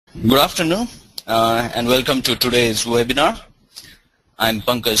Good afternoon and welcome to today's webinar. I'm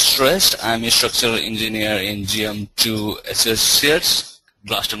Pankaj Shrestha. I'm a structural engineer in GM2 Associates,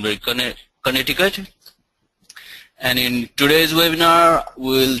 Glastonbury, Connecticut. And in today's webinar,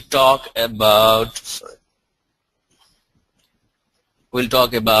 we'll talk about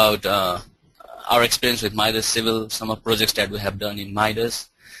our experience with Midas Civil, some of projects that we have done in Midas,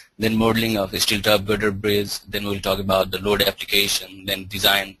 then modeling of steel tub girder bridge, then we'll talk about the load application, then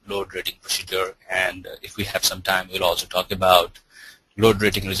design load rating procedure, and if we have some time, we'll also talk about load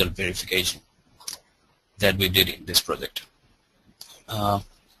rating result verification that we did in this project.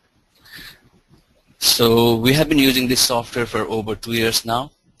 So we have been using this software for over 2 years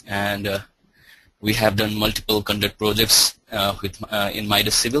now, and we have done multiple conduct projects in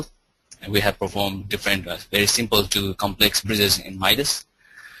Midas Civil, and we have performed different very simple to complex bridges in Midas.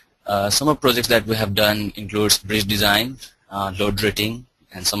 Some of projects that we have done includes bridge design, load rating,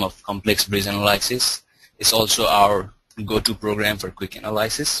 and some of complex bridge analysis. It's also our go-to program for quick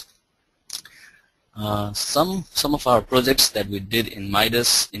analysis. Some of our projects that we did in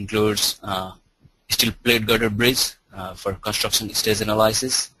Midas includes steel plate girder bridge for construction stage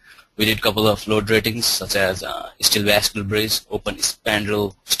analysis. We did a couple of load ratings such as steel vascular bridge, open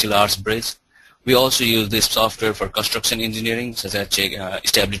spandrel steel arch bridge. We also use this software for construction engineering, such as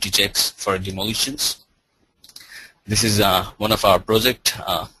stability checks for demolitions. This is one of our projects.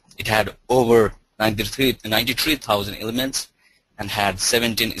 It had over 93,000 elements and had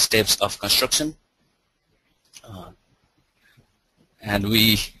 17 steps of construction. And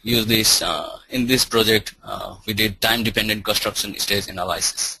we use this in this project. We did time-dependent construction stage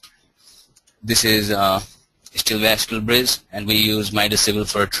analysis. This is steel vascular bridge, and we use Midas Civil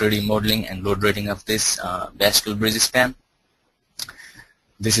for 3D modeling and load rating of this vascular bridge span.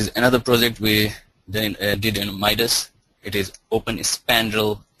 This is another project we did in Midas. It is open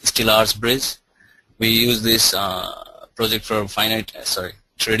spandrel steel arch bridge. We use this project for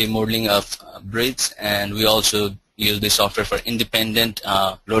 3D modeling of bridge, and we also use this software for independent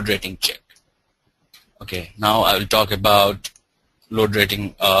load rating check. Okay, now I will talk about load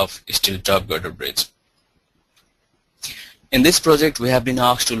rating of steel tub girder bridge. In this project, we have been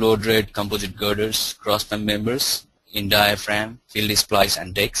asked to load rate composite girders, cross-member members in diaphragm, field splice,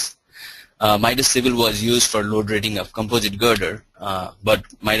 and decks. Midas Civil was used for load rating of composite girder, but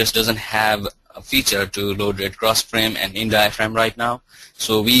Midas doesn't have a feature to load rate cross-frame and in diaphragm right now.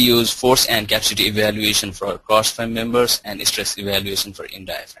 So we use force and capacity evaluation for cross-frame members and stress evaluation for in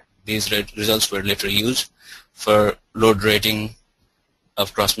diaphragm. These results were later used for load rating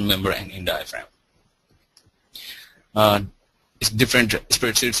of cross-frame member and in diaphragm. Different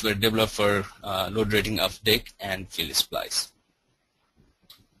spreadsheets were developed for load rating of deck and field splice.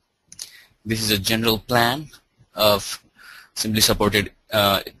 This is a general plan of simply supported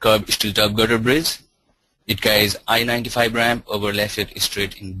curved steel tub girder bridge. It carries I-95 ramp over Lafayette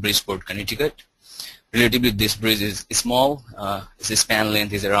Street in Bridgeport, Connecticut. Relatively, this bridge is small. Its span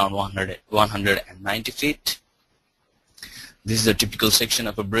length is around 190 feet. This is a typical section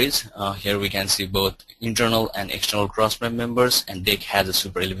of a bridge. Here we can see both internal and external cross-member members, and deck has a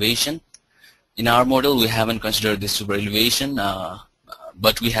super elevation. In our model, we haven't considered this super elevation,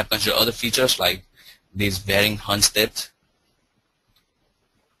 but we have considered other features like these varying hunch depth.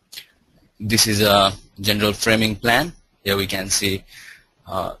 This is a general framing plan. Here we can see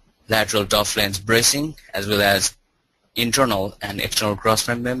lateral top flange bracing as well as internal and external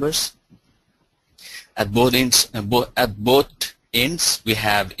cross-member members. At both ends, we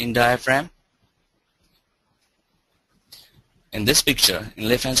have in diaphragm. In this picture, in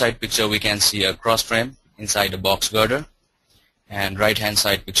left-hand side picture, we can see a cross frame inside a box girder, and right-hand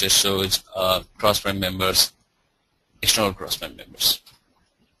side picture shows cross-frame members, external cross-frame members.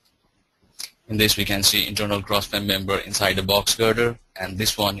 In this, we can see internal cross-frame member inside a box girder, and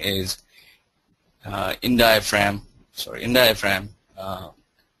this one is in diaphragm,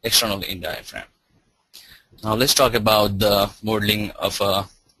 external in diaphragm. Now let's talk about the modeling of a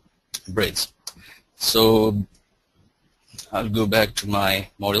bridge. So I'll go back to my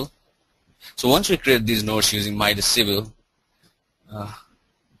model. So once we create these nodes using Midas Civil,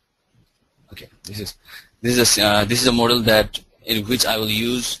 okay, this is a model that in which I will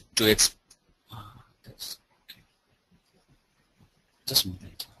use to just a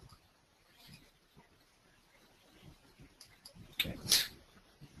minute. Okay.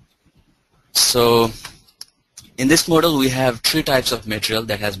 So in this model, we have 3 types of material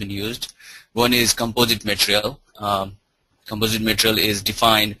that has been used. One is composite material. Composite material is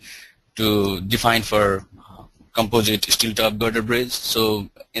defined for composite steel tub girder bridge. So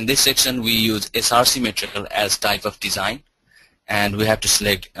in this section, we use SRC material as type of design, and we have to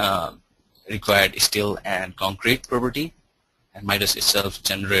select required steel and concrete property, and Midas itself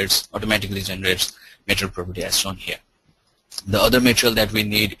automatically generates material property as shown here. The other material that we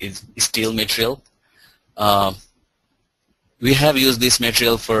need is steel material. We have used this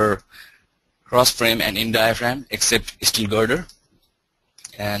material for cross frame and in diaphragm except steel girder,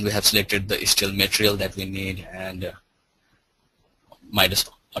 and we have selected the steel material that we need, and Midas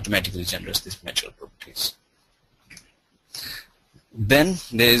automatically generates these material properties. Then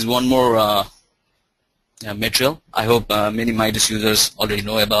there is one more material. I hope many Midas users already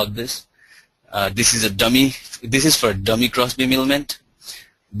know about this. This is a dummy. This is for dummy crossbeam element.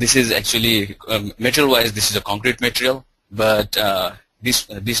 This is actually material-wise, this is a concrete material, but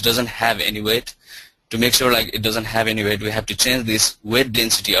this doesn't have any weight. To make sure like it doesn't have any weight, we have to change this weight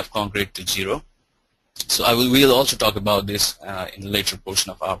density of concrete to 0. So we'll also talk about this in a later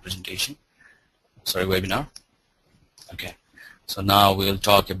portion of our presentation. Sorry, webinar. Okay. So now we'll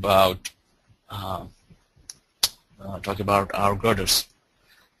talk about our girders.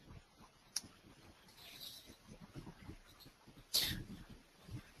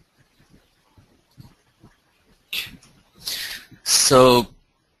 So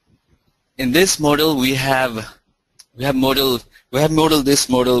in this model we have modeled this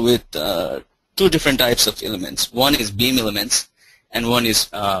model with two different types of elements. One is beam elements and one is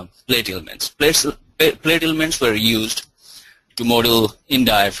plate elements. Plate elements were used to model in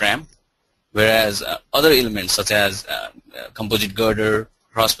diaphragm, whereas other elements such as composite girder,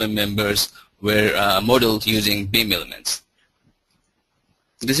 crossbeam members were modeled using beam elements.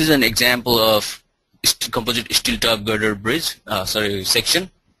 This is an example of composite steel top girder bridge,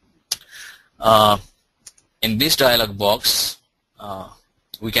 section. In this dialog box,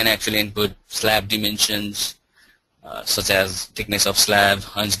 we can actually input slab dimensions such as thickness of slab,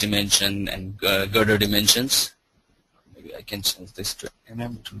 hunch dimension, and girder dimensions. Maybe I can change this to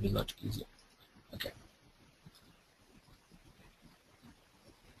mm, it will be a lot easier. Okay.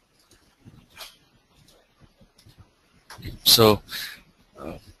 So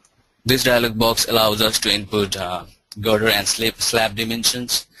this dialog box allows us to input girder and slab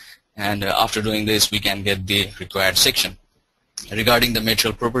dimensions, and after doing this we can get the required section. Regarding the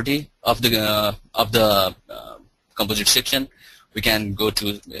material property of the composite section, we can go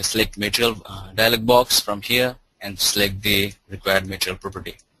to select material dialog box from here and select the required material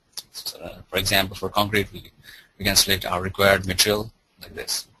property. So, for example, for concrete we can select our required material like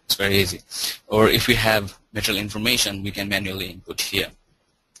this. It's very easy. Or if we have material information, we can manually input here.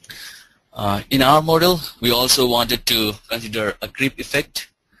 In our model, we also wanted to consider a creep effect,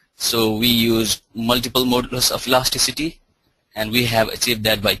 so we used multiple modulus of elasticity, and we have achieved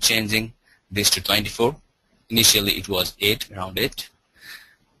that by changing this to 24. Initially it was 8, around 8.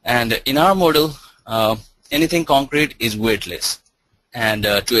 And in our model, anything concrete is weightless, and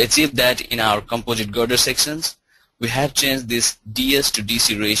to achieve that in our composite girder sections, we have changed this ds to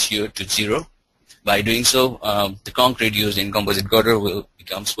dc ratio to 0. By doing so, the concrete used in composite girder will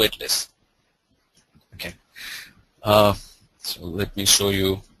become weightless. Okay. So let me show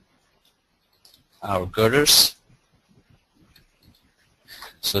you our girders.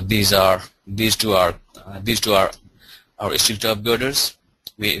 So these two are our steel top girders.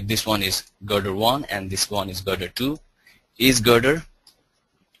 This one is girder 1 and this one is girder 2. Each girder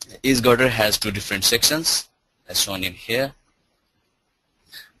has two different sections as shown in here.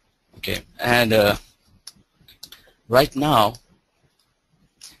 Okay, and right now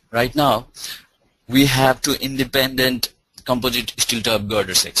we have two independent composite steel top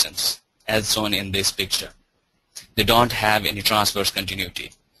girder sections as shown in this picture. They don't have any transverse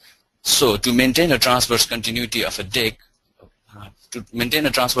continuity. So to maintain a transverse continuity of a deck,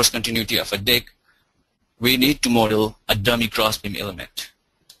 we need to model a dummy crossbeam element.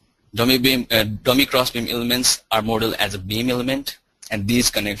 Dummy crossbeam elements are modeled as a beam element, and these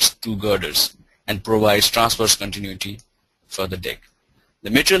connects two girders and provides transverse continuity for the deck. The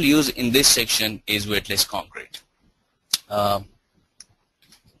material used in this section is weightless concrete. Now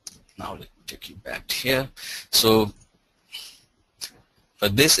let me take you back here. So for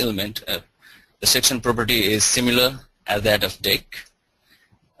this element, the section property is similar as that of deck,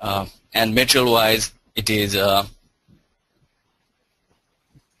 and material-wise it is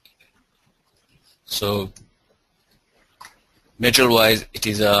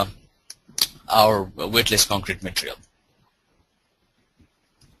our weightless concrete material.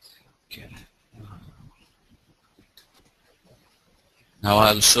 Okay. Now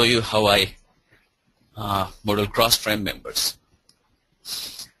I'll show you how I model cross frame members.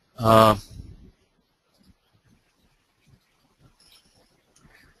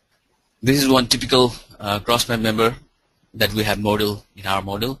 This is one typical cross frame member that we have model in our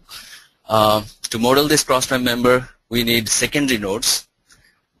model. To model this cross-frame member, we need secondary nodes.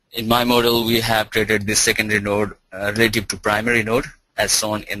 In my model, we have created this secondary node relative to primary node as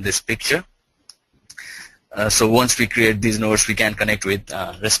shown in this picture. So once we create these nodes, we can connect with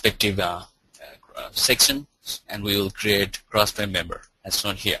respective sections, and we will create cross-frame member as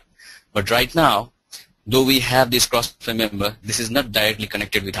shown here. But right now, though we have this cross-frame member, this is not directly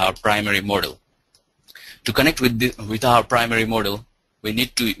connected with our primary model. To connect with our primary model, we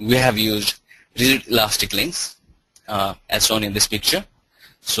have used rigid elastic links as shown in this picture.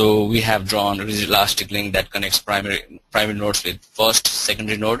 So we have drawn rigid elastic link that connects primary nodes with first,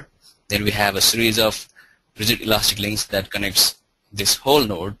 secondary node. Then we have a series of rigid elastic links that connects this whole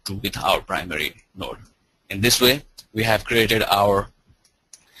node with our primary node. In this way, we have created our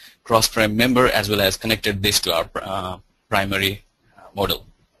cross-frame member as well as connected this to our primary model.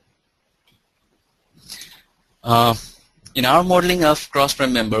 In our modeling of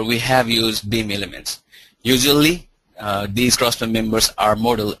cross-frame member, we have used beam elements. Usually, these cross-frame members are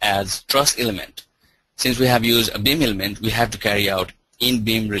modeled as truss element. Since we have used a beam element, we have to carry out beam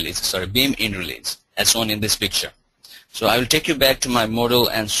in release, as shown in this picture. So I will take you back to my model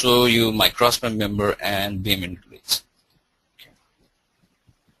and show you my cross-frame member and beam in release.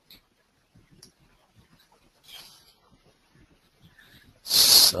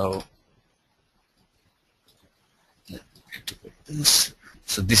 So let me activate this.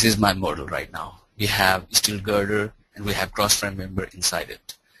 So this is my model right now. We have steel girder and we have cross-frame member inside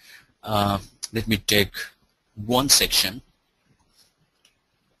it. Let me take one section.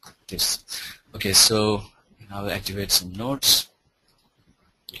 This. Okay, so I will activate some nodes.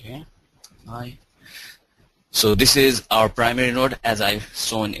 Okay, so this is our primary node as I've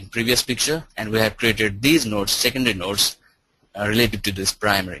shown in previous picture, and we have created these nodes, secondary nodes, related to this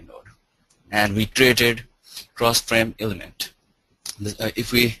primary node, and we created cross-frame element.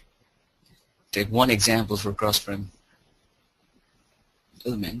 If we take one example for cross-frame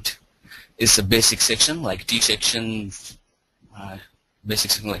element, it's a basic section like T-section,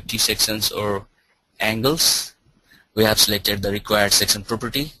 T-sections or angles. We have selected the required section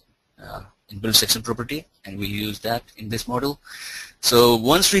property, inbuilt section property, and we use that in this model. So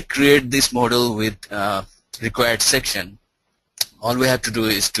once we create this model with required section, all we have to do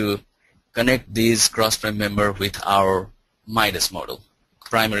is to connect these cross-frame member with our MIDAS model,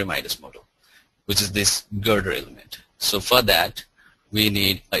 primary MIDAS model, which is this girder element. So for that, we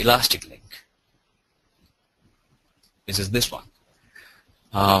need an elastic link, which is this one.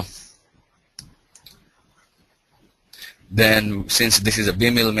 Then since this is a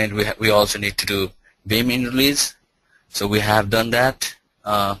beam element, we also need to do beam in release. So we have done that.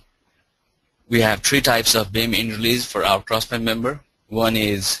 We have three types of beam in release for our cross-frame member. One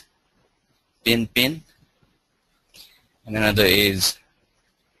is pin, and another is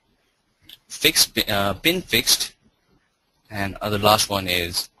pin fixed, and the last one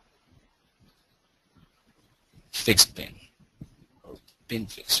is fixed pin, or pin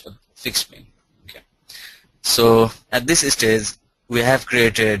fixed, or fixed pin. Okay. So at this stage, we have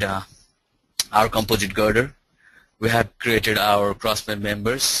created our composite girder. We have created our cross-frame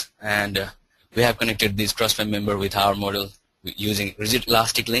members, and we have connected these cross-frame member with our model using rigid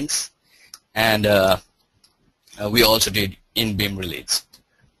elastic links, and we also did in-beam release.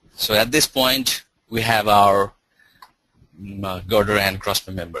 So at this point, we have our girder and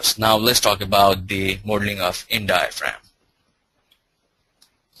cross-frame members. Now let's talk about the modeling of in-diaphragm.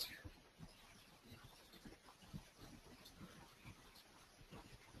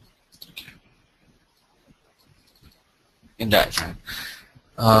 In diaphragm.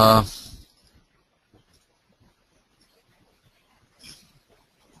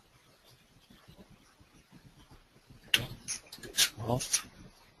 Off.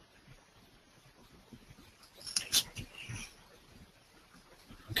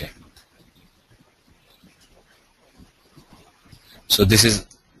 Okay. So this is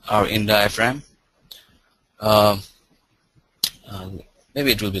our in diaphragm.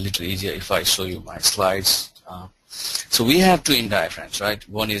 Maybe it will be a little easier if I show you my slides. So we have two in diaphragms, right?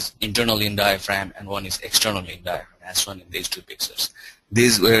 One is internal in diaphragm and one is external in diaphragm, as shown in these two pictures.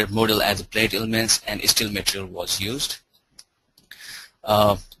 These were modeled as plate elements and steel material was used.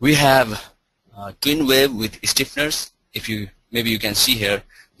 We have twin wave with stiffeners. Maybe you can see here,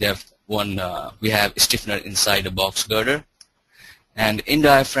 they have we have stiffener inside a box girder. And in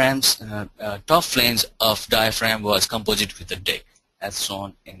diaphragms, top flange of diaphragm was composite with a deck, as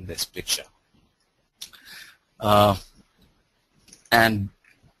shown in this picture. And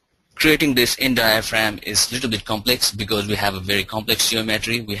creating this in diaphragm is a little bit complex because we have a very complex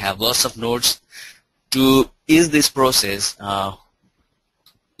geometry. We have lots of nodes. To ease this process,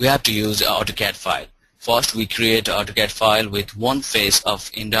 we have to use an AutoCAD file. First, we create an AutoCAD file with one face of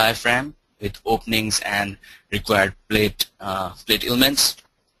in diaphragm with openings and required plate elements.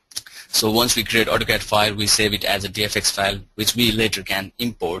 So once we create AutoCAD file, we save it as a DFX file, which we later can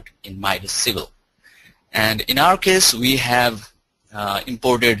import in MIDASoft. And in our case, we have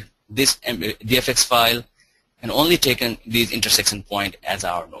imported this DFX file and only taken these intersection point as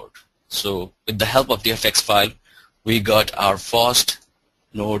our node. So with the help of DFX file, we got our first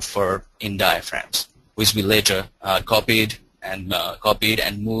node for in diaphragms, which we later copied and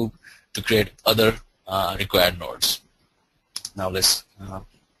moved to create other required nodes. Now let's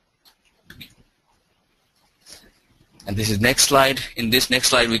and this is next slide. In this next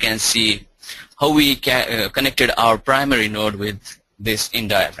slide, we can see how we connected our primary node with this in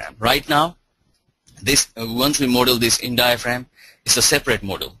diaphragm. Right now, this once we model this in diaphragm, it's a separate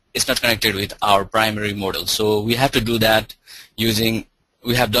model. It's not connected with our primary model. So we have to do that using.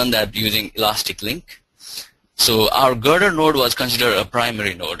 We have done that using elastic link. So our girder node was considered a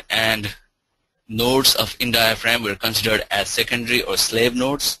primary node, and nodes of in diaphragm were considered as secondary or slave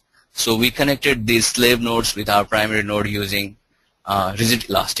nodes. So we connected these slave nodes with our primary node using rigid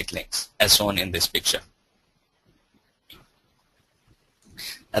elastic links, as shown in this picture.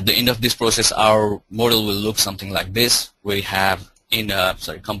 At the end of this process, our model will look something like this. We have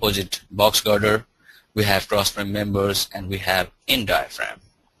composite box girder, we have cross-frame members, and we have in diaphragm.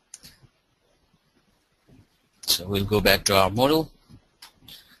 So we'll go back to our model.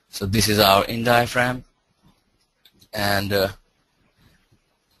 So this is our in diaphragm, and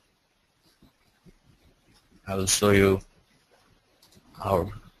I will show you our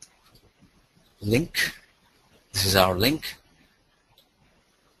link. This is our link.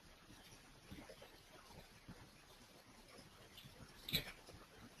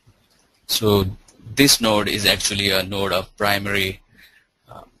 So this node is actually a node of primary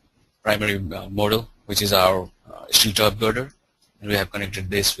model, which is our steel top girder, and we have connected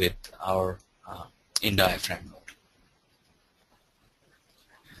this with our in diaphragm node.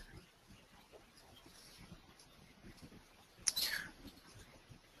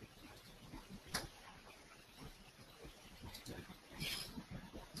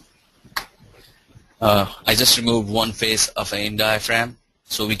 I just removed one face of an in diaphragm,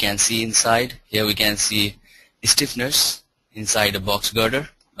 so we can see inside. Here we can see stiffeners inside a box girder,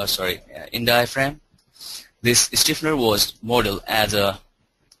 in diaphragm. This stiffener was modeled as a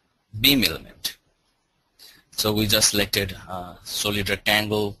beam element. So we just selected solid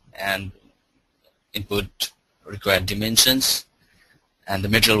rectangle and input required dimensions, and the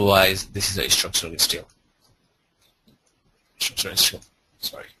material wise, this is a structural steel.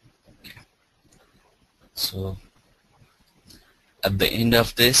 Sorry. Okay. So at the end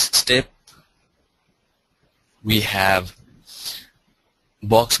of this step, we have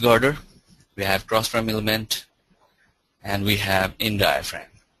box girder, we have cross-frame element, and we have in diaphragm.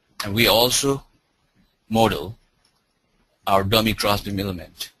 And we also model our dummy crossbeam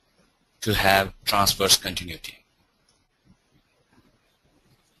element to have transverse continuity.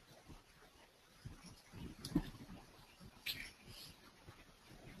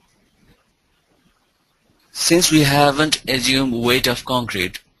 Since we haven't assumed weight of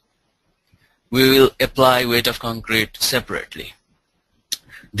concrete, we will apply weight of concrete separately.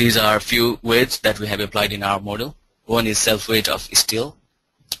 These are a few weights that we have applied in our model. One is self-weight of steel,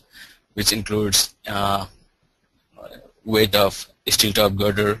 which includes weight of steel top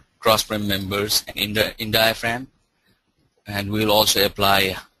girder, cross-frame members, and in diaphragm. And we will also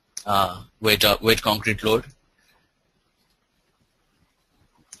apply weight concrete load,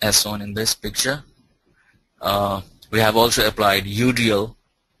 as shown in this picture. We have also applied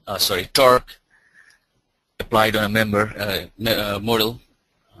torque applied on a member model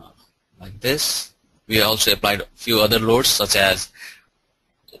like this. We also applied a few other loads, such as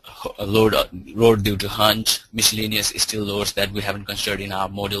load due to hunch, miscellaneous steel loads that we haven't considered in our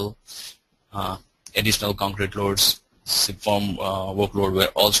model, additional concrete loads, SIP-form workload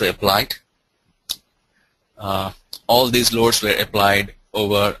were also applied. All these loads were applied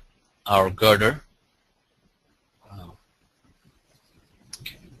over our girder.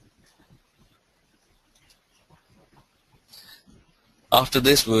 After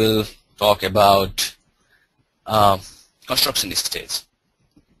this, we will talk about construction stage.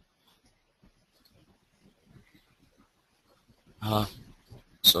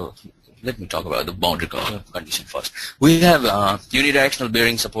 So let me talk about the boundary condition first. We have unidirectional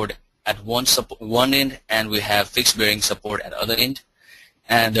bearing support at one end, and we have fixed bearing support at the other end.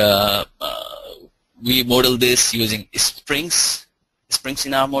 And we model this using springs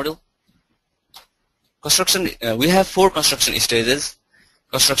in our model. We have 4 construction stages.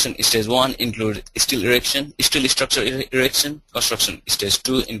 Construction stage 1 includes steel structure erection. Construction stage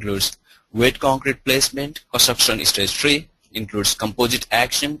 2 includes wet concrete placement. Construction stage 3 includes composite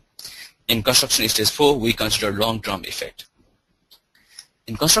action. In construction stage 4, we consider long-term effect.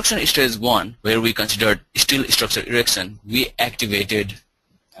 In construction stage 1, where we considered steel structure erection, we activated,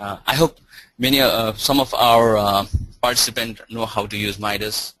 I hope some of our participants know how to use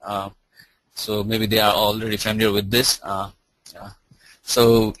MIDAS, so maybe they are already familiar with this.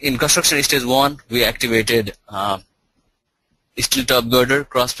 So in construction stage 1, we activated steel top girder,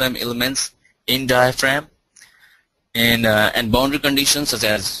 cross-frame elements in diaphragm, and boundary conditions such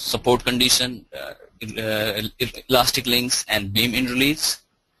as support condition, elastic links, and beam in release.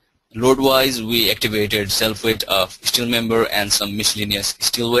 Load-wise, we activated self-weight of steel member and some miscellaneous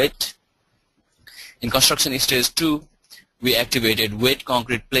steel weight. In construction stage 2, we activated wet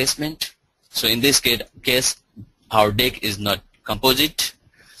concrete placement. So in this case, our deck is not composite.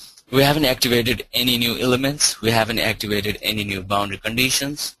 We haven't activated any new elements. We haven't activated any new boundary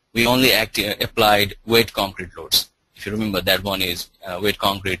conditions. We only applied wet concrete loads. If you remember, that one is wet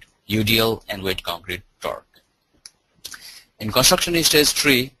concrete UDL and wet concrete torque. In construction stage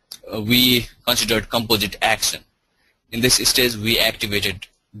 3, we considered composite action. In this stage, we activated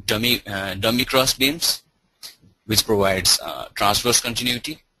dummy cross beams, which provides transverse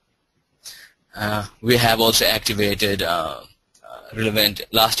continuity. We have also activated relevant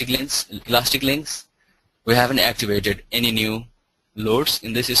elastic links. We haven't activated any new loads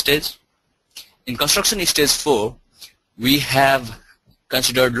in this stage. In construction stage 4, we have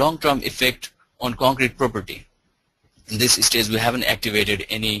considered long-term effect on concrete property. In this stage, we haven't activated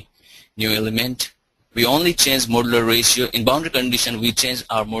any new element. We only changed modular ratio. In boundary condition, we changed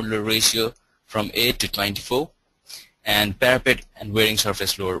our modular ratio from 8 to 24, and parapet and wearing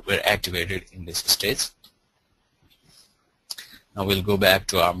surface load were activated in this stage. Now we'll go back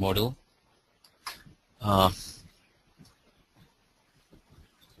to our model.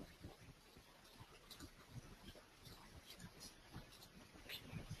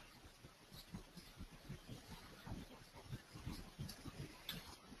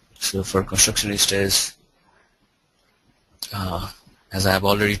 So for construction stage, as I have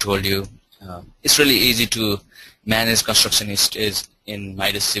already told you, it's really easy to manage construction stage in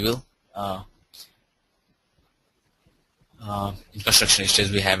MIDAS Civil. In construction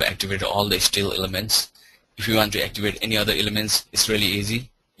stage, we have activated all the steel elements. If you want to activate any other elements, it's really easy.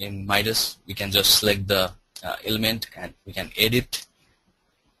 In MIDAS, we can just select the element and we can edit.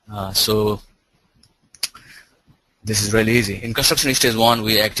 So this is really easy. In construction stage 1,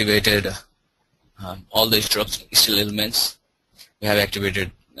 we activated all the steel elements. We have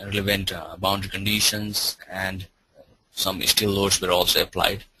activated relevant boundary conditions, and some steel loads were also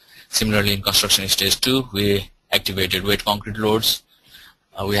applied. Similarly, in construction stage 2, we activated wet concrete loads.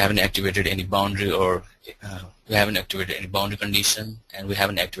 We haven't activated any boundary condition, and we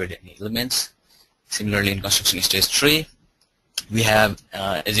haven't activated any elements. Similarly, in construction stage 3, we have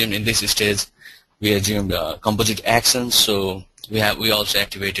assumed in this stage we assumed composite actions. So we also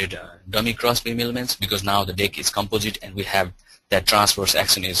activated dummy cross beam elements, because now the deck is composite and we have that transverse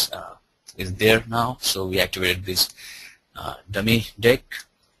action is there now. So we activated this dummy deck.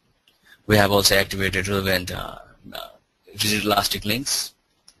 We have also activated relevant rigid elastic links,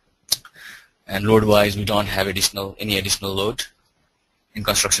 and load-wise, we don't have any additional load. In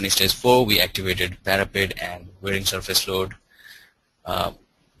construction stage 4, we activated parapet and wearing surface load.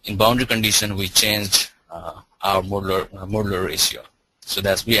 In boundary condition, we changed our modular ratio. So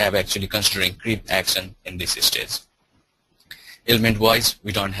that's we have actually considering creep action in this stage. Element-wise,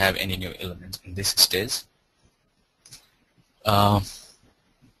 we don't have any new elements in this stage.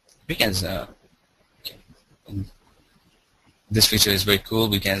 We can this feature is very cool.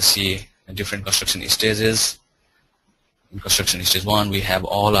 We can see different construction stages. In construction stage 1, we have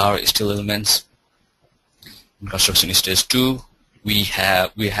all our steel elements. In construction stage 2, we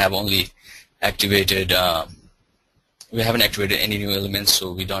have only activated. We haven't activated any new elements,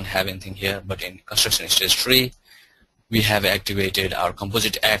 so we don't have anything here. But in construction stage 3, we have activated our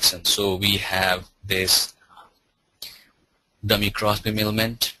composite action. So we have this dummy crossbeam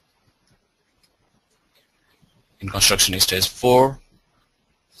element. In construction stage 4,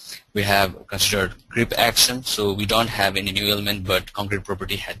 we have considered grip action, so we don't have any new element, but concrete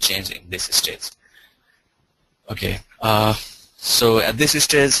property had changed in this stage. Okay, so at this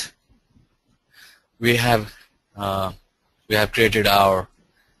stage, we have created our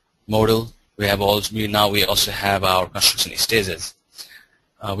model. We also have our construction stages.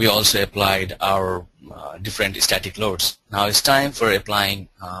 We also applied our different static loads. Now it's time for applying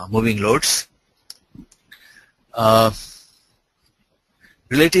moving loads. Uh,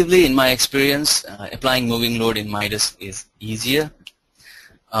 Relatively, in my experience, applying moving load in MIDAS is easier.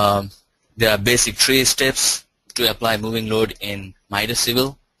 There are basic 3 steps to apply moving load in MIDAS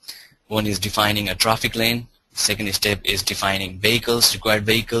Civil. One is defining a traffic lane. Second step is defining vehicles, required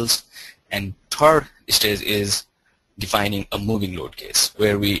vehicles. And third stage is defining a moving load case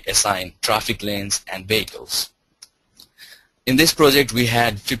where we assign traffic lanes and vehicles. In this project, we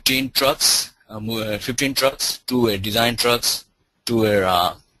had 15 trucks, 2 were design trucks, 2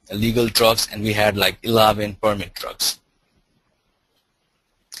 were legal trucks, and we had like 11 permit trucks.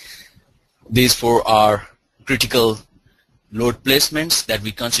 These 4 are critical load placements that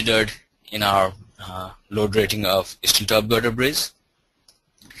we considered in our load rating of steel top girder bridge.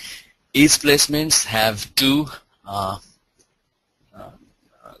 Each placements have 2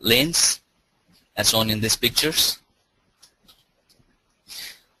 lanes as shown in these pictures.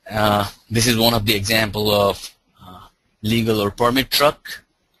 This is one of the example of legal or permit truck.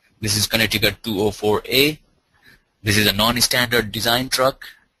 This is Connecticut 204A. This is a non-standard design truck.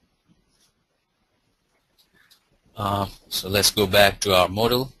 So let's go back to our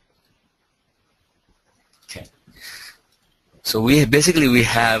model. Okay. So we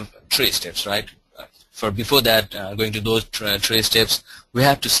have 3 steps, right? Before that, going to those 3 steps, we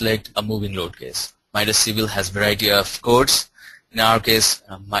have to select a moving load case. MIDAS Civil has variety of codes. In our case,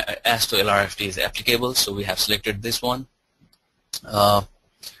 ASTO LRFD is applicable, so we have selected this one. Let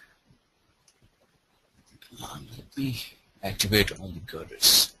me activate all the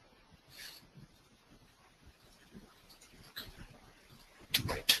girders.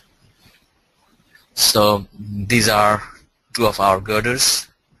 Activate. So these are 2 of our girders.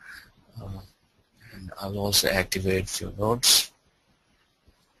 And I'll also activate few nodes.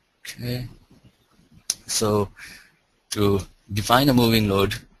 Okay. So to define a moving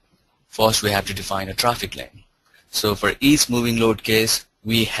load, first we have to define a traffic lane. So for each moving load case,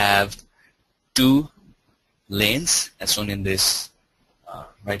 we have 2 lanes as shown in this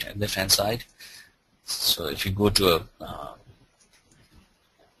right and left hand side. So if you go to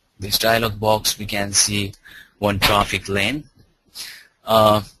this dialog box, we can see 1 traffic lane.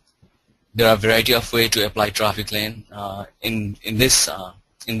 There are a variety of ways to apply traffic lane. In this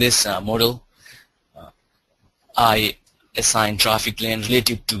model, I assign traffic lane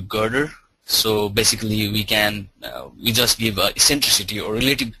relative to girder. So basically, we just give a eccentricity or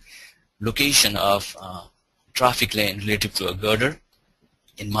relative location of traffic lane relative to a girder.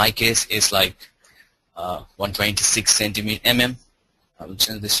 In my case, it's like 126 mm. I will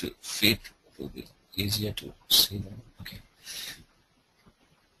change this to feet. It will be easier to see them. Okay.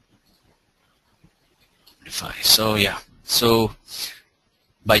 So yeah. So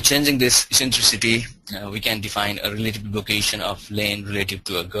by changing this eccentricity, we can define a relative location of lane relative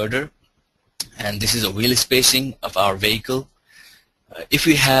to a girder. And this is a wheel spacing of our vehicle. If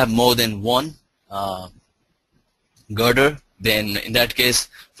we have more than 1 girder, then in that case,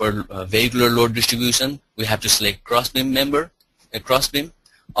 for vehicular load distribution, we have to select crossbeam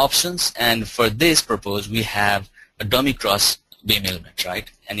options. And for this purpose, we have a dummy crossbeam element, right?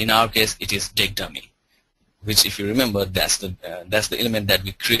 And in our case, it is deck dummy, which, if you remember, that's the element that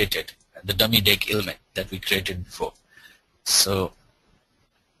we created, the dummy deck element that we created before. So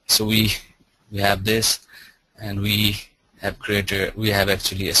we have this, and we have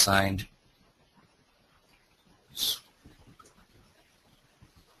actually assigned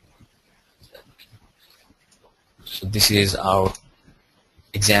so this is our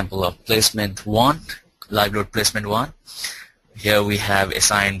example of placement 1, live load placement 1. Here we have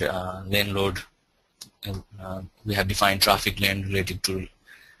assigned lane load. We have defined traffic lane related to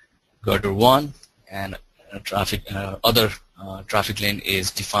girder 1, and other traffic lane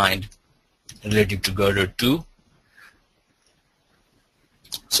is defined relative to girder 2.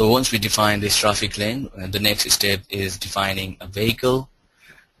 So once we define this traffic lane, the next step is defining a vehicle.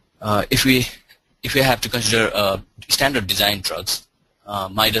 If we have to consider standard design trucks,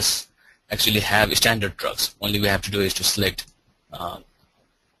 MIDAS actually have standard trucks. Only we have to do is to select our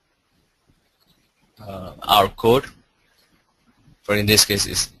code. For in this case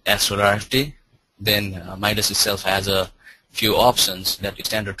is ASTO LRFD. Then MIDAS itself has a few options, that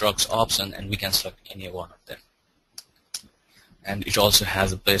standard trucks option, and we can select any one of them. And it also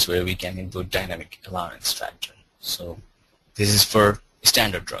has a place where we can input dynamic allowance factor. So this is for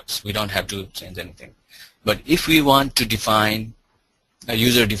standard trucks. We don't have to change anything. But if we want to define a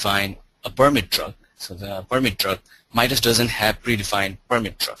user-define a permit truck, so the permit truck, MIDAS doesn't have predefined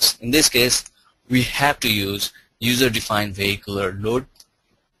permit trucks. In this case, we have to use user-defined vehicular load,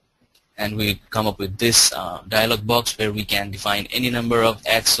 and we come up with this dialog box where we can define any number of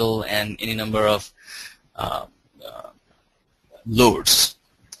axle and any number of loads.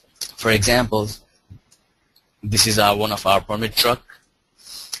 For example, this is one of our permit truck.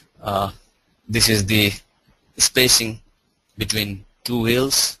 This is the spacing between two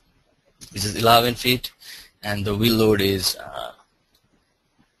wheels. This is 11 feet, and the wheel load is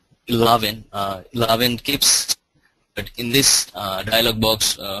 11 kips. But in this dialog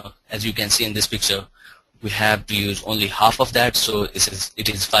box, as you can see in this picture, we have to use only half of that, so it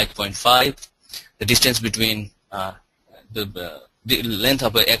is 5.5. The distance between the length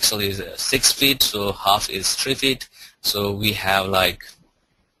of the axle is 6 feet, so half is 3 feet. So we have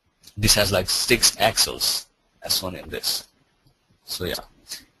this has 6 axles as shown in this. So yeah.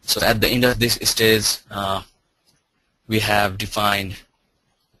 So at the end of this stage, we have defined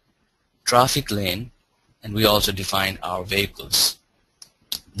traffic lane, and we also define our vehicles.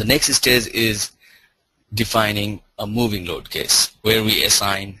 The next stage is defining a moving load case, where we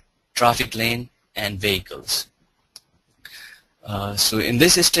assign traffic lane and vehicles. So in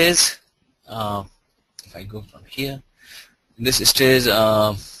this stage, if I go from here, in this stage,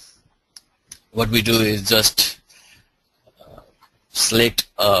 what we do is just select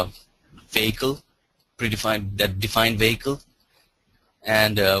a vehicle, defined vehicle,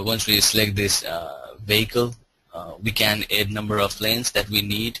 and once we select this vehicle, we can add number of lanes that we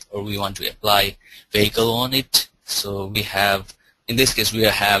need, or we want to apply vehicle on it. So we have, in this case, we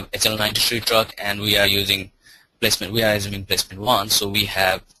have HL93 truck, and we are using placement. We are assuming placement 1, so we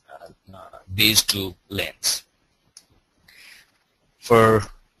have these 2 lanes. For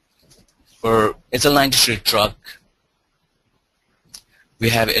HL93 truck, we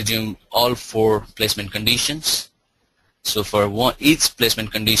have assumed all 4 placement conditions. So for each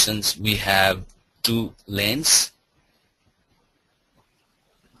placement conditions, we have 2 lanes.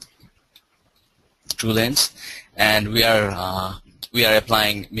 And we are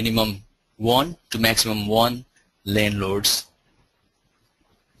applying minimum 1 to maximum 1 lane loads.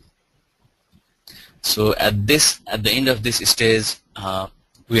 So at the end of this stage,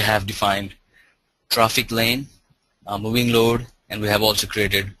 we have defined traffic lane, moving load, and we have also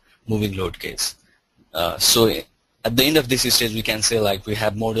created moving load case. So at the end of this stage, we can say we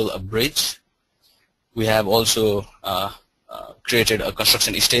have modeled a bridge. We have also created a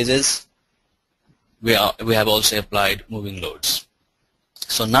construction stages. We have also applied moving loads.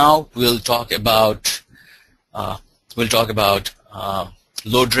 So now we'll talk about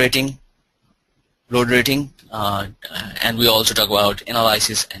load rating, and we also talk about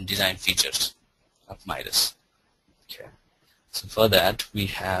analysis and design features of MIDAS. Okay. So for that, we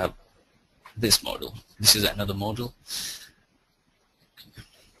have this model. This is another model.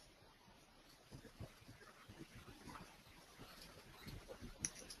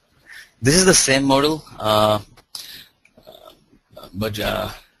 This is the same model, but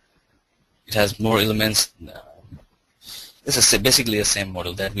it has more elements. This is basically the same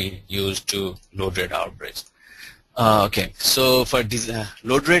model that we use to load rate our bridge. Okay, so for this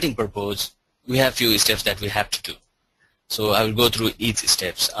load rating purpose, we have few steps that we have to do. So I will go through each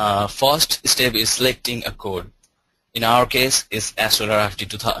steps. First step is selecting a code. In our case, it's AstroRFT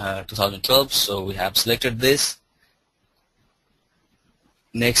 2012, so we have selected this.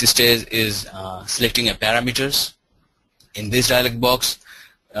 Next stage is selecting a parameters. In this dialog box,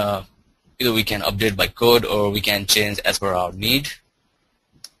 either we can update by code or we can change as per our need.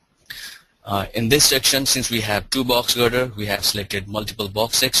 In this section, since we have 2 box girder, we have selected multiple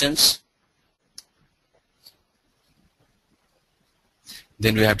box sections.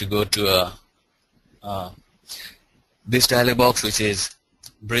 Then we have to go to this dialog box, which is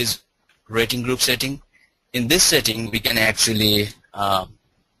bridge rating group setting. In this setting, we can actually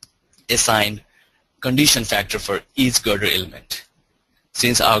assign condition factor for each girder element.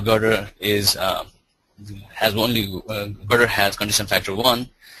 Since our girder girder has condition factor 1,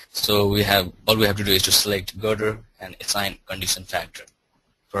 so all we have to do is to select girder and assign condition factor.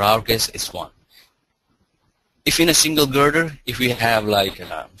 For our case, it's 1. If in a single girder, if we have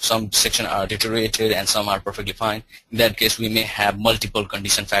some section are deteriorated and some are perfectly fine, in that case we may have multiple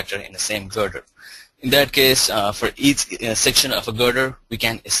condition factor in the same girder. In that case, for each section of a girder, we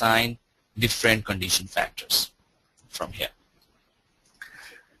can assign different condition factors from here.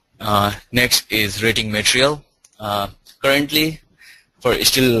 Next is rating material. Currently, for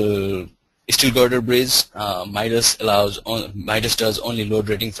steel girder bridge, MIDAS does only load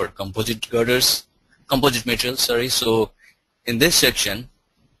rating for composite material. Sorry. So in this section,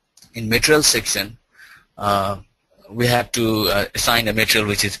 in material section, we have to assign a material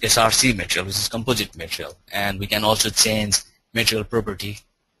which is SRC material, which is composite material, and we can also change material property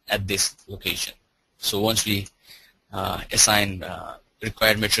at this location. So once we assign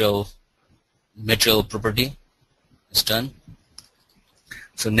required material property, It's done.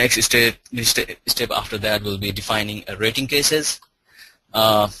 So next step after that will be defining rating cases.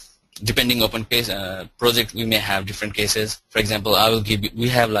 Depending upon case project, we may have different cases. For example, I will give you, we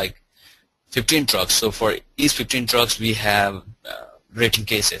have like 15 trucks. So for each 15 trucks, we have rating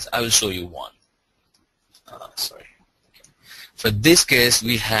cases. I will show you one. Sorry. Okay. For this case,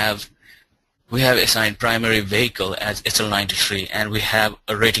 we have assigned primary vehicle as SL93, and we have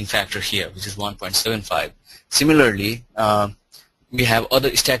a rating factor here, which is 1.75. Similarly, we have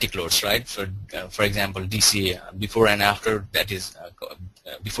other static loads, right? For example, DC before and after, that is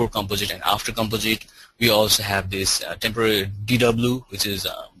before composite and after composite. We also have this temporary DW, which is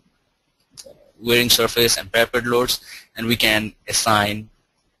wearing surface and parapet loads, and we can assign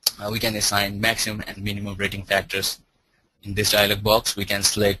maximum and minimum rating factors. In this dialog box, we can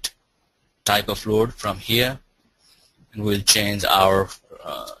select type of load from here, and we'll change our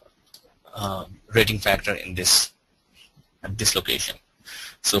rating factor in this at this location.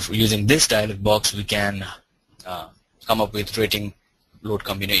 So for using this dialog box, we can come up with rating load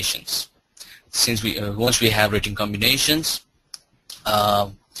combinations. Since once we have rating combinations,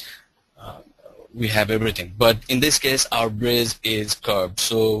 we have everything. But in this case, our bridge is curved,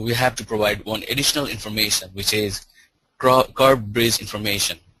 so we have to provide one additional information, which is curved bridge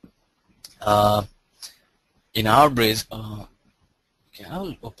information. In our bridge, okay, I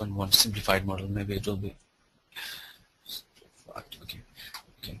will open one simplified model. Maybe it will be okay.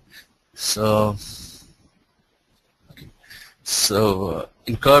 So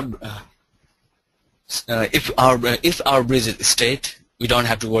in curved, if our bridge is straight, we don't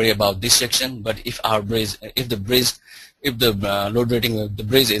have to worry about this section. But if the load rating of the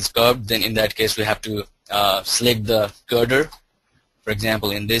bridge is curved, then in that case we have to select the girder. For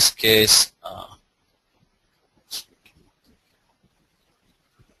example, in this case,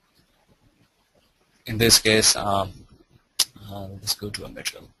 let's go to a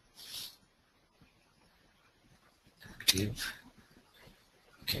material. Active.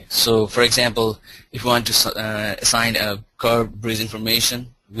 Okay, so for example, if we want to assign a curved bridge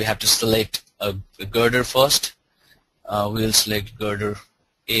information, we have to select a girder first. We'll select girder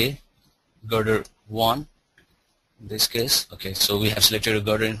A, girder 1 in this case. Okay, so we have selected a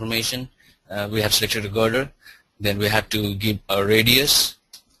girder information. We have selected a girder. Then we have to give a radius.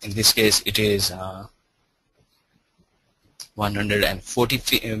 In this case, it is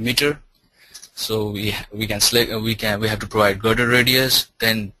 140 meter. So we can select. We have to provide girder radius.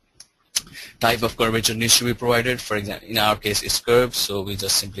 Then type of curvature needs to be provided. For example, in our case, it's curved, so we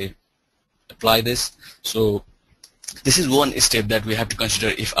just simply apply this. So this is one step that we have to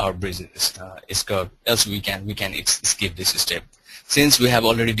consider if our bridge is curved. Else we can skip this step. Since we have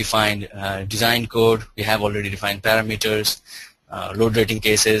already defined design code, we have already defined parameters, load rating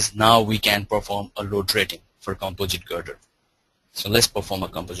cases. Now we can perform a load rating for composite girder. So let's perform a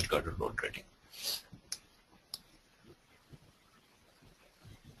composite girder load rating.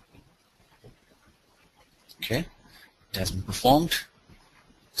 Okay, it has been performed.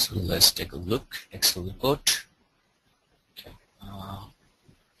 So let's take a look. Excel report. Okay,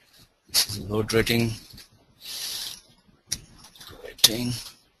 this is a load rating.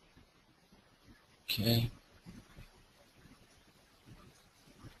 Okay.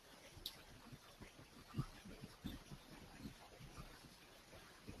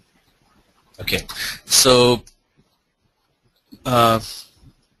 Okay, so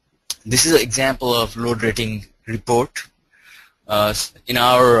this is an example of load rating report. In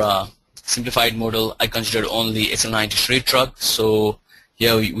our simplified model, I considered only SL93 truck. So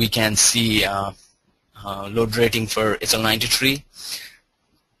here we can see load rating for SL93,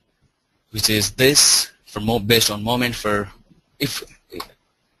 which is this for based on moment. If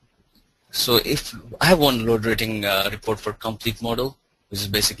I have one load rating report for complete model, which is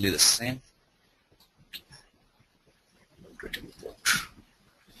basically the same.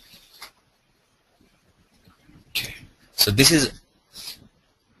 Okay, so this is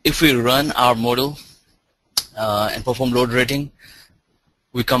if we run our model and perform load rating,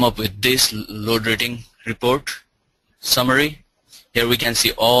 we come up with this load rating report summary. Here we can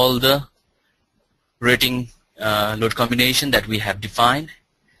see all the rating load combination that we have defined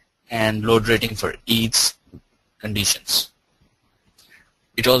and load rating for each conditions.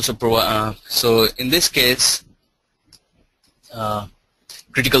 It also provides, so in this case,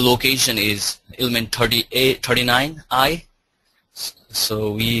 critical location is element 39I.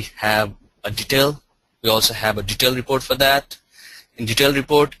 So we have a detail. We also have a detail report for that. In detail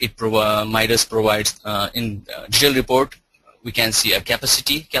report, MIDAS provides in detail report we can see a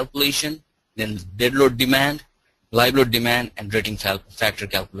capacity calculation, then dead load demand, live load demand, and rating factor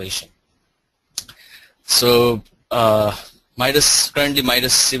calculation. So Currently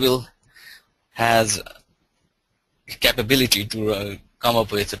Midas Civil has capability to come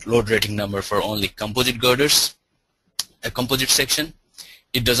up with a load rating number for only composite girders, a composite section.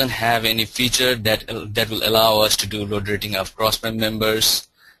 It doesn't have any feature that will allow us to do load rating of crossmember members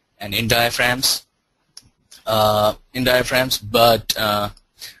and in diaphragms. But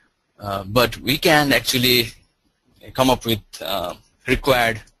we can actually come up with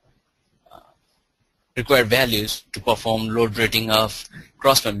required values to perform load rating of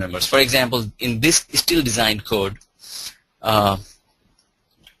crossmember members. For example, in this steel design code, to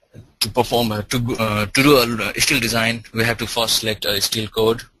do a steel design, we have to first select a steel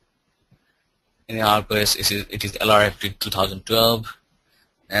code. In our case, it is LRF 2012,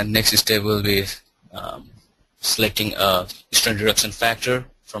 and next step will be selecting a strain reduction factor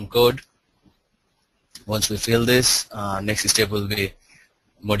from code. Once we fill this, next step will be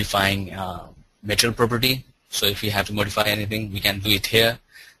modifying material property. So if we have to modify anything, we can do it here.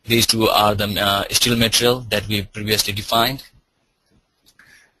 These two are the steel material that we previously defined.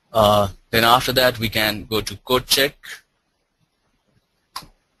 Then after that, we can go to code check,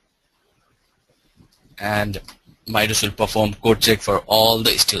 and Midas will perform code check for all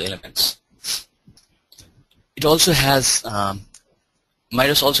the steel elements. It also has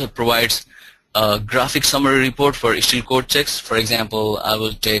Midas also provides a graphic summary report for steel code checks. For example, I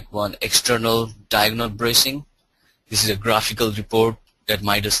will take one external diagonal bracing. This is a graphical report that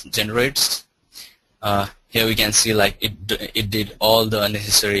Midas generates. Here we can see like it did all the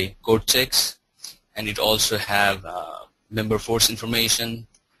necessary code checks, and it also have member force information,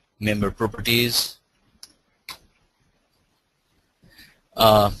 member properties,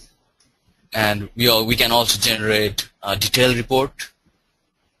 and we can also generate a detailed report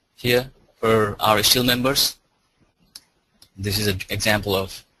here for our steel members. This is an example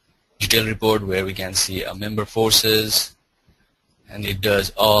of detailed report where we can see member forces, and it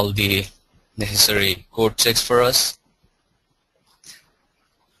does all the necessary code checks for us.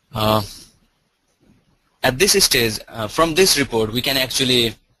 At this stage, from this report, we can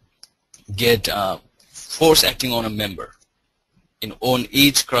actually get force acting on a member on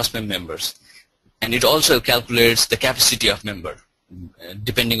each crossmember members, and it also calculates the capacity of member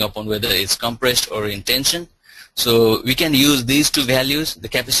depending upon whether it's compressed or in tension. So we can use these two values, the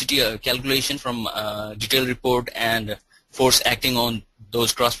capacity calculation from detailed report and force acting on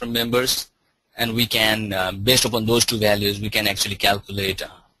those crossmember members, and we can, based upon those two values, we can actually calculate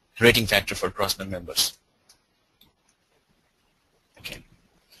rating factor for crossmember members. Okay.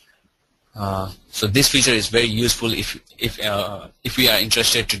 So this feature is very useful if we are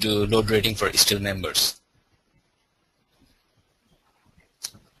interested to do load rating for steel members,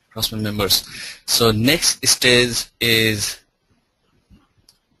 crossmember members. So next stage is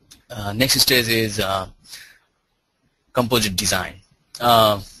composite design.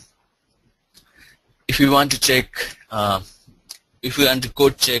 If we want to check, if we want to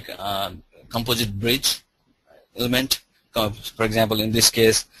code check composite bridge element, for example, in this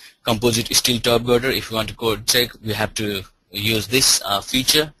case, composite steel top girder, if we want to code check, we have to use this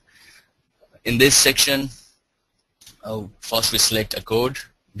feature. In this section, first we select a code,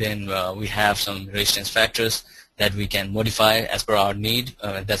 then we have some resistance factors that we can modify as per our need.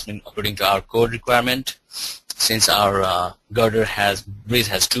 That's been according to our code requirement. Since our bridge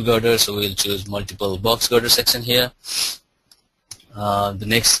has two girders, so we'll choose multiple box girder section here. The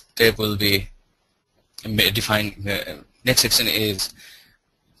next step will be next section is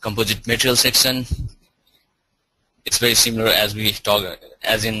composite material section. It's very similar as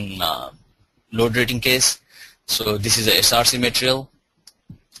in load rating case. So this is a SRC material,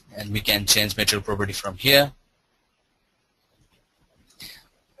 and we can change material property from here.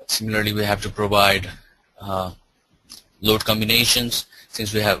 Similarly, we have to provide load combinations.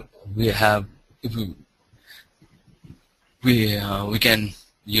 Since we can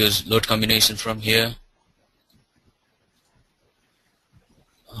use load combination from here.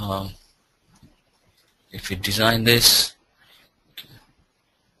 If we design this,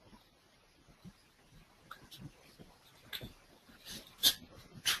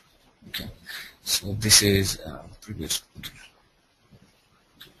 okay. So this is previous.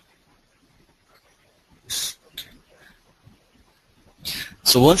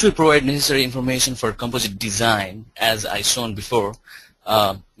 So once we provide necessary information for composite design, as I shown before,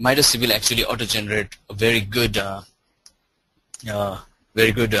 Midas will actually auto-generate a very good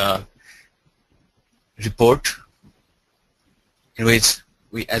report, in which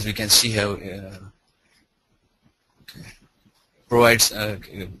as we can see here, provides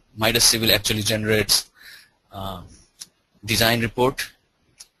Midas Civil actually generates design report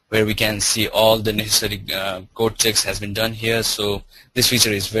where we can see all the necessary code checks has been done here. So this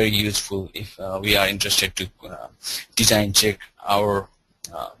feature is very useful if we are interested to design check our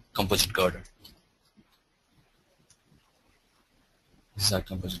composite girder. This is our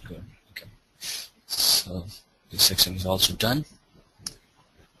composite girder. Okay. So this section is also done.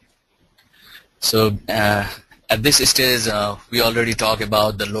 So at this stage, we already talked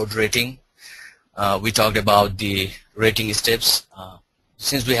about the load rating. We talked about the rating steps.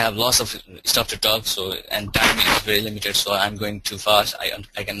 Since we have lots of stuff to talk, so and time is very limited, so I'm going too fast.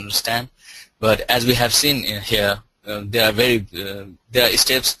 I can understand, but as we have seen here, there are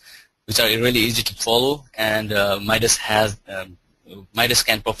steps which are really easy to follow, and Midas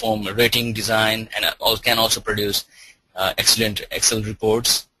can perform rating, design, and can also produce excellent Excel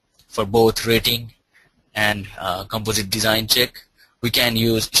reports for both rating and composite design check. We can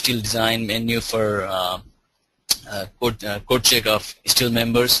use steel design menu for code check of steel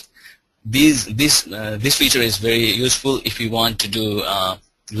members. This feature is very useful if we want to do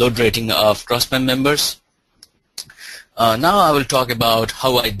load rating of crossmem members. Now I will talk about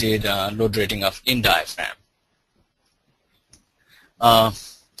how I did load rating of in-diaphragm.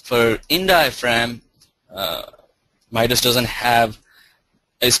 For in-diaphragm, Midas doesn't have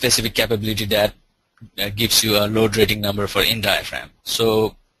a specific capability that gives you a load rating number for in-diaphragm.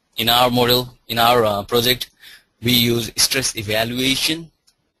 So in our model, in our project, we use stress evaluation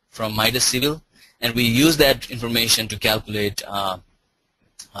from Midas Civil, and we use that information to calculate our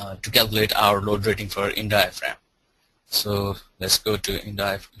load rating for in-diaphragm. So let's go to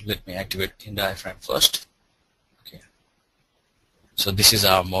in-diaphragm. Let me activate in-diaphragm first. Okay. So this is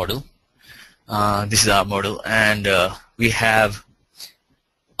our model. And we have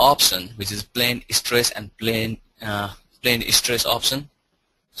option, which is plain stress and plain stress option.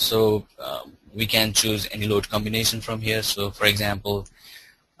 So we can choose any load combination from here. So for example,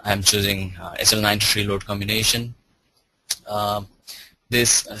 I'm choosing SL93 load combination.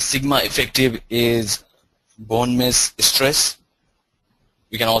 This sigma effective is bone mesh stress.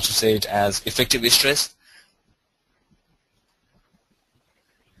 We can also say it as effective stress.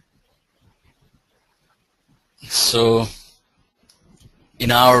 So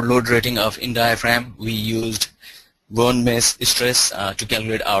in our load rating of in-diaphragm, we used bone mesh stress to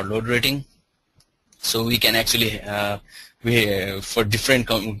calculate our load rating. So we can actually, for different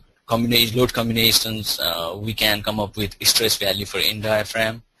load combinations, we can come up with stress value for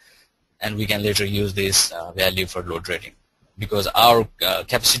in-diaphragm, and we can later use this value for load rating. Because our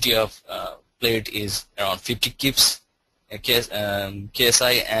capacity of plate is around 50 kips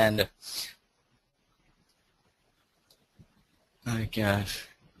KSI,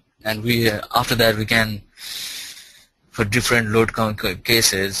 and we after that we can, for different load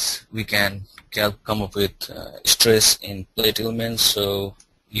cases, we can come up with stress in plate elements. So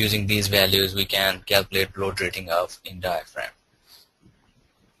using these values, we can calculate load rating of in-diaphragm.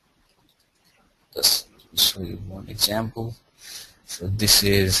 Just show you one example. So this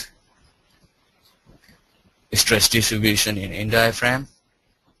is stress distribution in diaphragm.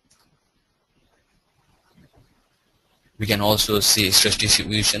 We can also see stress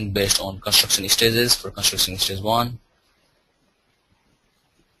distribution based on construction stages. For construction stage 1,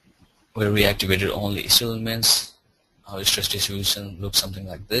 where we activated only steel elements, our stress distribution looks something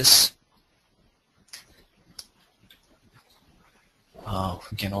like this.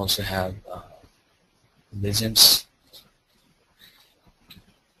 We can also have legends.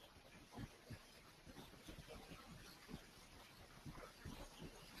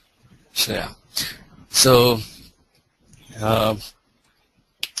 So yeah,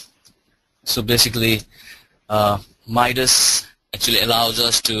 so basically Midas actually allows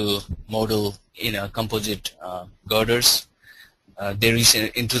us to model in a composite girders. They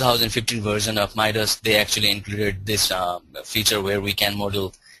recently, in 2015 version of Midas, they actually included this feature where we can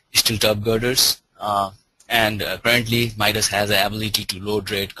model steel tub girders, and currently Midas has the ability to load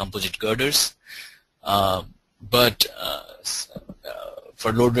rate composite girders, but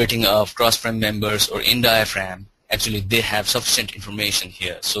for load rating of cross frame members or in diaphragm, actually they have sufficient information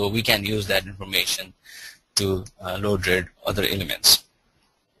here, so we can use that information to load rate other elements.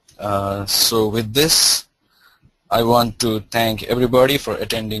 So with this, I want to thank everybody for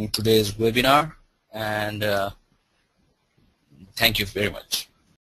attending today's webinar, and thank you very much.